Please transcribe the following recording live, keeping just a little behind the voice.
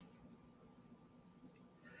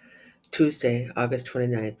Tuesday, August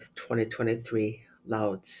 29th, 2023,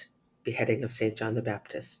 Lauds, Beheading of St. John the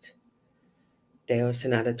Baptist. Deus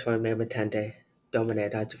in adiator me mittende, Domine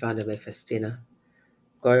adjuvanda me festina.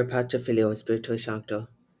 Gloria Patri Filio Spiritui Sancto,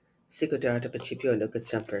 sicut erat in principio nunc et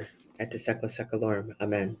semper, et secula seculorum.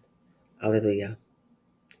 Amen. Alleluia.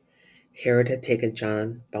 Herod had taken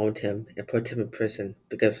John, bound him, and put him in prison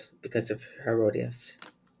because of Herodias.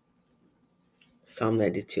 Psalm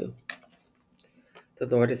 92. The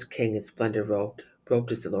Lord is King in splendor robed.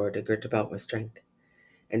 Robed is the Lord, and girt about with strength.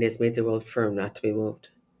 And he has made the world firm, not to be moved.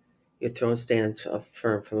 Your throne stands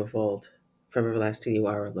firm from of old. From everlasting you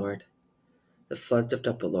are, O Lord. The floods lift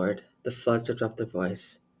up, O Lord. The floods lift up their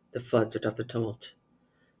voice. The floods lift up the tumult.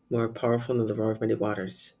 More powerful than the roar of many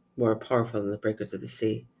waters. More powerful than the breakers of the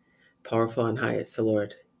sea. Powerful on high is the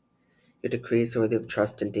Lord. Your decrees are worthy of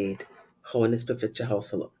trust indeed. Holiness befits your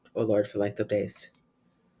house, O Lord, for length of days.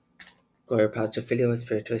 Gloria Patri Filio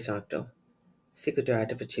Spiritui Sancto. Sicut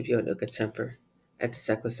erat in principio nunc et semper, et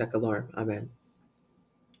secula seculorum. Amen.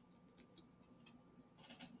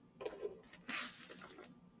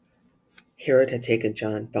 Herod had taken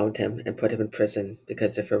John, bound him, and put him in prison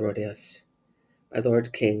because of Herodias. My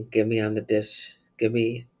Lord King, give me on a dish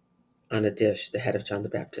the head of John the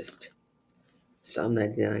Baptist. Psalm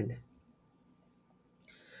 99.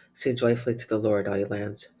 Sing joyfully to the Lord, all you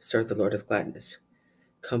lands. Serve the Lord with gladness.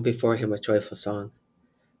 Come before him with joyful song.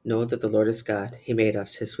 Know that the Lord is God. He made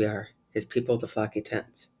us, his we are, his people, the flock he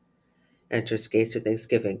tends. Enter his gates with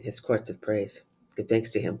thanksgiving, his courts with praise. Give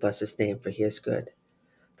thanks to him, bless his name, for he is good.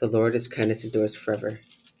 The Lord, his kindness endures forever,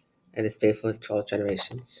 and his faithfulness to all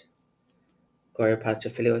generations. Gloria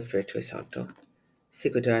Patri Filio Spiritui Sancto.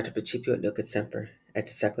 Sicut erat in principio nunc et semper, et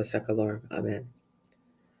secula seculorum. Amen.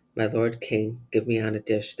 My Lord King, give me on a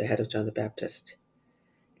dish the head of John the Baptist.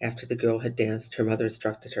 After the girl had danced, her mother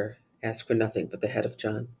instructed her, ask for nothing but the head of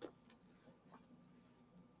John.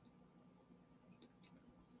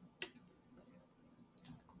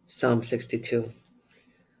 Psalm 62.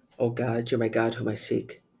 O God, you're my God whom I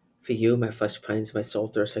seek. For you, my flesh pines and my soul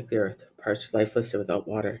thirsts like the earth, parched, lifeless, and without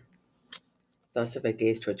water. Thus have I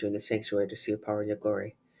gazed toward you in the sanctuary to see your power and your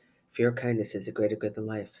glory. For your kindness is a greater good than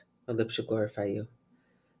life. My lips shall glorify you.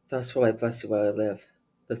 Thus will I bless you while I live.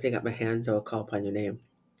 Lifting up my hands, I will call upon your name.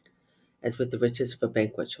 As with the riches of a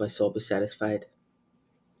banquet shall my soul be satisfied,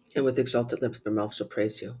 and with exalted lips my mouth shall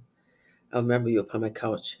praise you. I will remember you upon my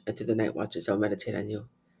couch, and through the night watches I will meditate on you,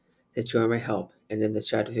 that you are my help, and in the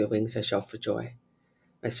shadow of your wings I shout for joy.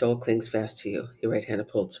 My soul clings fast to you, your right hand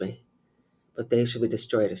upholds me. But they shall be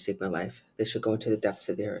destroyed who seek my life. They shall go into the depths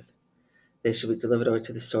of the earth. They shall be delivered over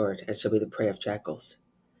to the sword, and shall be the prey of jackals.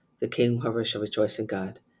 The king, however, shall rejoice in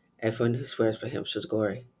God. Everyone who swears by him shall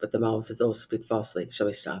glory, but the mouths of those who speak falsely shall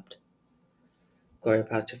be stopped. Gloria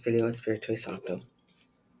Patri Filio Spiritui Sancto.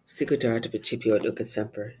 Sicut erat in principio nunc et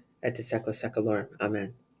semper, et secula seculorum.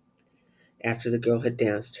 Amen. After the girl had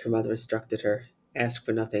danced, her mother instructed her, ask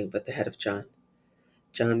for nothing but the head of John.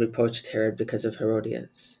 John reproached Herod because of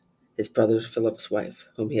Herodias, his brother Philip's wife,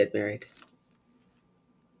 whom he had married.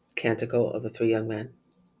 Canticle of the Three Young Men.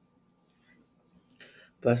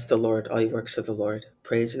 Bless the Lord, all you works of the Lord.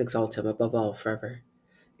 Praise and exalt him above all forever.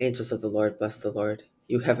 Angels of the Lord, bless the Lord.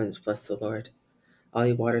 You heavens, bless the Lord. All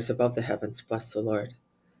you waters above the heavens, bless the Lord.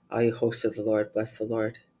 All you hosts of the Lord, bless the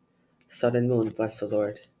Lord. Sun and moon, bless the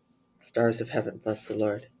Lord. Stars of heaven, bless the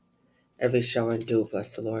Lord. Every shower and dew,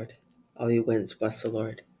 bless the Lord. All you winds, bless the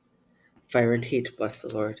Lord. Fire and heat, bless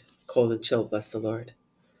the Lord. Cold and chill, bless the Lord.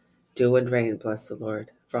 Dew and rain, bless the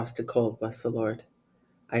Lord. Frost and cold, bless the Lord.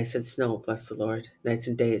 Ice and snow, bless the Lord. Nights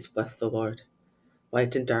and days, bless the Lord.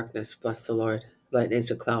 Light and darkness, bless the Lord. Lightnings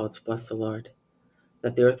and clouds, bless the Lord.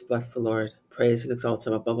 Let the earth bless the Lord. Praise and exalt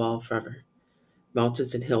him above all forever.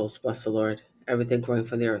 Mountains and hills, bless the Lord. Everything growing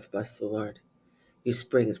from the earth, bless the Lord. You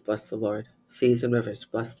springs, bless the Lord. Seas and rivers,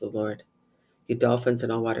 bless the Lord. You dolphins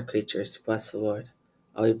and all water creatures, bless the Lord.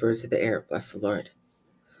 All you birds of the air, bless the Lord.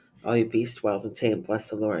 All you beasts, wild and tame, bless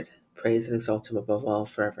the Lord. Praise and exalt him above all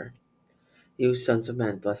forever. You sons of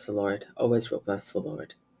men, bless the Lord. O Israel, bless the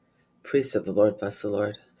Lord. Priests of the Lord, bless the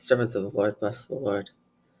Lord. Servants of the Lord, bless the Lord.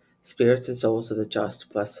 Spirits and souls of the just,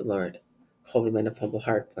 bless the Lord. Holy men of humble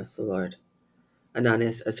heart, bless the Lord.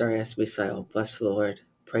 Ananias, Azarias, Misael, bless the Lord.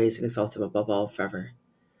 Praise and exalt him above all forever.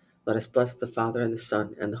 Let us bless the Father and the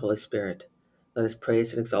Son and the Holy Spirit. Let us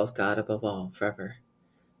praise and exalt God above all forever.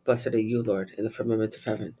 Blessed are you, Lord, in the firmament of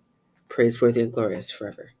heaven, praiseworthy and glorious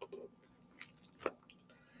forever.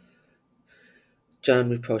 John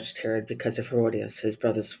reproached Herod because of Herodias, his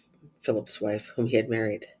brother Philip's wife, whom he had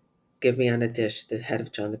married. Give me on a dish the head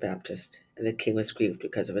of John the Baptist. And the king was grieved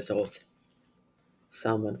because of his oath.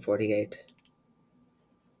 Psalm 148.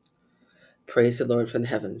 Praise the Lord from the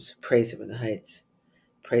heavens. Praise him in the heights.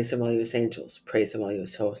 Praise him, all you his angels. Praise him, all you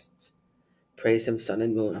his hosts. Praise him, sun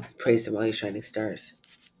and moon. Praise him, all you shining stars.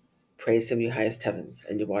 Praise him, you highest heavens,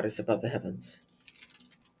 and you waters above the heavens.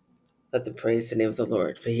 Let them praise the name of the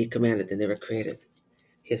Lord, for he commanded and they were created.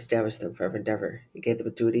 He established them forever and ever. He gave them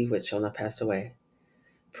a duty which shall not pass away.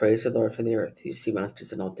 Praise the Lord from the earth, you sea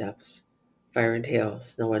monsters in all depths. Fire and hail,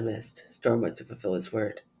 snow and mist, storm winds to fulfill his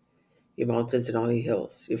word. You mountains and all you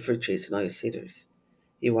hills, you fruit trees and all you cedars,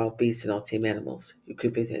 you wild beasts and all tame animals, you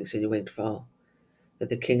creeping things and you winged fowl. Let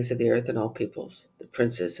the kings of the earth and all peoples, the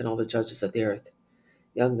princes and all the judges of the earth,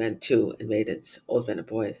 young men too and maidens, old men and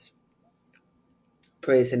boys,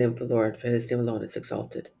 praise the name of the Lord, for his name alone is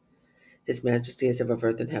exalted. His majesty is above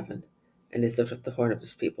earth and heaven, and he has lifted up the horn of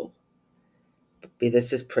his people. Be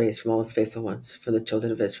this his praise from all his faithful ones, from the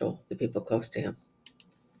children of Israel, the people close to him.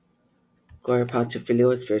 Gloria Patri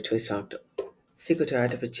Filio Spiritui Sancto. Sicut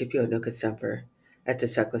ad principio nunc et semper, et de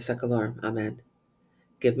secula seculorum. Amen.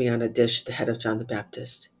 Give me on a dish the head of John the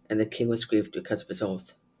Baptist, and the king was grieved because of his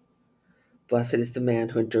oath. Blessed is the man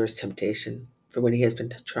who endures temptation, for when he has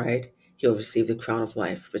been tried, he will receive the crown of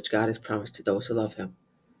life which God has promised to those who love him.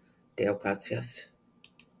 Deo gratias.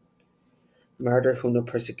 Martyr whom no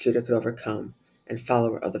persecutor could overcome, and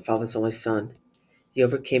follower of the Father's only Son, he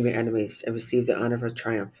overcame your enemies and received the honor of a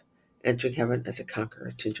triumph, entering heaven as a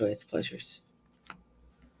conqueror to enjoy its pleasures.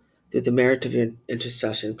 Through the merit of your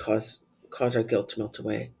intercession, cause our guilt to melt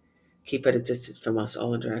away. Keep at a distance from us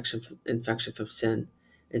all infection from sin,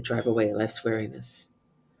 and drive away life's weariness.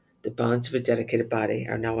 The bonds of your dedicated body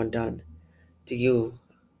are now undone. Do you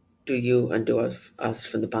undo us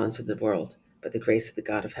from the bonds of the world, by the grace of the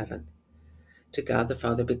God of heaven. To God the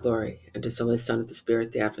Father be glory, and to His only Son, of the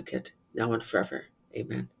Spirit, the Advocate, now and forever.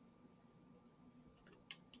 Amen.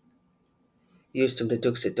 Justum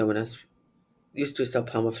deduxit Dominus, justus al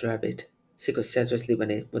palma florabit, sicut Caesar's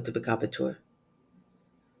libane multiplicabitur.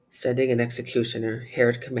 Sending an executioner,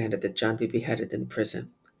 Herod commanded that John be beheaded in the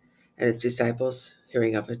prison, and his disciples,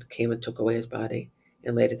 hearing of it, came and took away his body,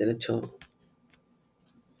 and laid it in a tomb.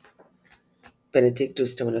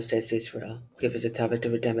 Benedictus Dominus Deus Israel, qui visitavit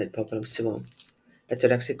redemit populum suum, et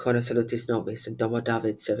redaxit cona salutis nobis in domo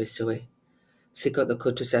David servi sui, sicut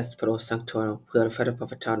locutus est pro sanctorum, qui referre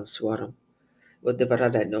povertarum suorum, ut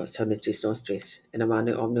liberadet nos omnibus nostris, in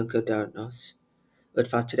amane omnium gaudaret nos, ut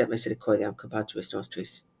faciet misericordiam compatribus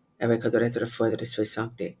nostris, et recordaret refuerere sui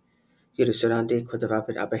sancti, Iudus orandi quod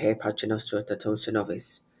rapid aberhe pace nostro datum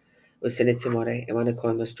nobis, us initimore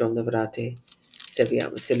emanecum nostrum liberati,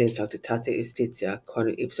 serviam silin sanctitate justitia,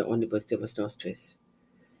 quorum ipsa omnibus Deus nostris.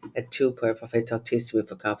 Et tu, per profeta altissimi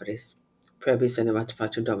vocaveris, prebis animat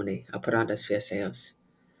facem Domini, apparandas fies eos.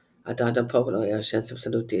 Adandam populo eo sciensum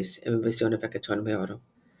salutis, in visione peccatorum eorum,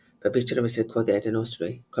 per vicere misericordiae de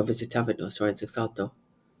nostri, quod visitavit nos orens exalto,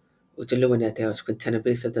 ut illuminet eos quid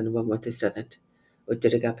tenebris ad animum mortis sedent, ut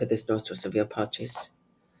dirigat pedis nostros in via pacis.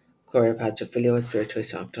 Gloria Patri Filio Spiritui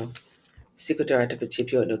Sancto, sicut erat in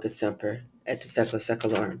principio et nunc et semper, et de secula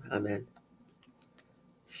seculorum. Amen.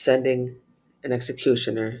 Sending an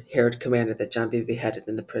executioner, Herod commanded that John be beheaded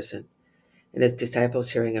in the prison, and his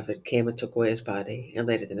disciples, hearing of it, came and took away his body, and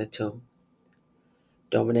laid it in a tomb.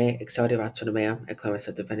 Domine exaudi ratio meam, et clamis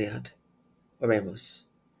ad veniat. Oremus.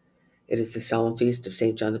 It is the solemn feast of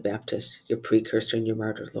St. John the Baptist, your precursor and your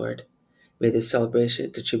martyr, Lord. May this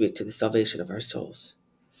celebration contribute to the salvation of our souls.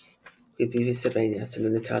 Qui vivis et regnas in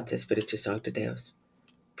unitate Spiritus Sancti Deus,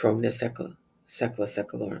 pro omnia secula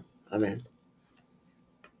seculorum. Amen.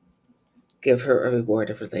 Give her a reward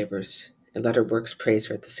of her labors, and let her works praise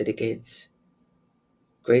her at the city gates.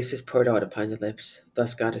 Grace is poured out upon your lips,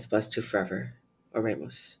 thus God has blessed you forever.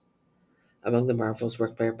 Oremus. Among the marvels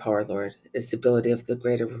worked by your power, Lord, is the ability of the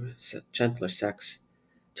greater, gentler sex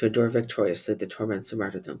to endure victoriously the torments of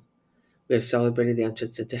martyrdom. We are celebrating the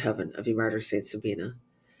entrance into heaven of your martyr, Saint Sabrina.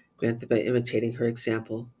 Grant that by imitating her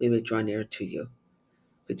example, we may draw nearer to you.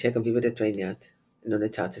 Qui tecum vivit et regnat, in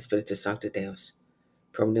unitate Spiritus Sancti Deus,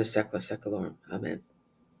 pro omnia secula seculorum. Amen.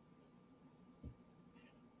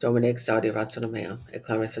 Domine exaudi ratio meam, et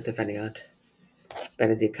clamis ad veniat.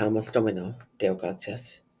 Benedicamus Domino, Deo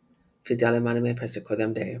gratias. Fidelem anime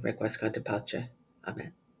persecutam Dei, requiescant in pace.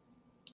 Amen.